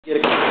Get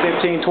a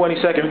 15,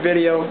 20-second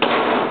video.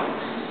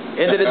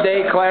 End of the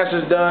day, class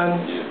is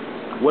done.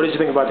 Yeah. What did you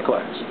think about the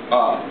class?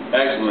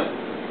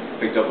 Excellent.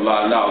 Picked up a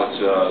lot of knowledge,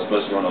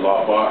 especially on the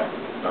law bar.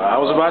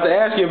 I was about to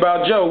ask you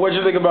about Joe. What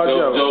did you think about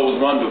Joe? Joe was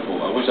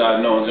wonderful. I wish I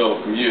had known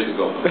Joe from years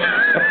ago.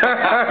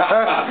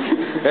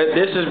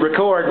 This is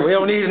recording. We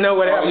don't need to know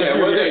what happened. Yeah,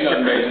 well, there ain't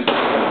nothing major.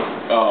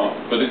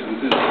 But it's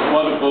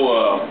wonderful.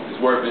 It's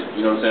worth it.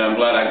 You know what I'm saying? I'm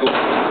glad I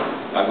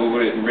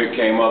Googled it and Rick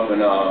came up,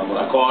 and when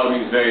I called him,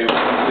 he was very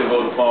appreciative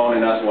over the phone,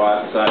 and that's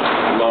why I decided to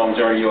take a long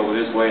journey over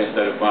this way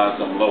instead of finding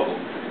something local.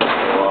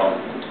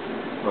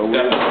 So,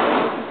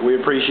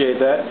 we appreciate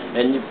that.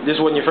 And this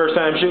wasn't your first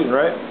time shooting,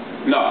 right?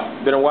 No.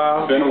 Been a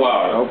while? Been a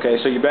while. Okay,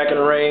 so you're back in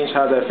the range.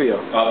 How's that feel?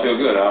 I feel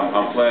good.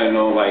 I'm planning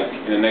on, like,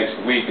 in the next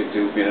week or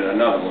two, being in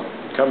another one.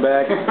 Come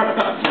back,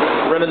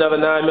 run another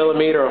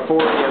 9mm or 40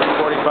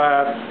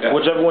 or 45,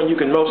 whichever one you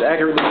can most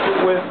accurately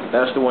shoot with,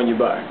 that's the one you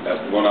buy. That's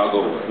the one I'll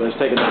go with. Let's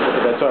take a look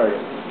at that target.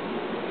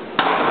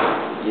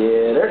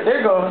 Yeah,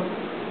 they're going.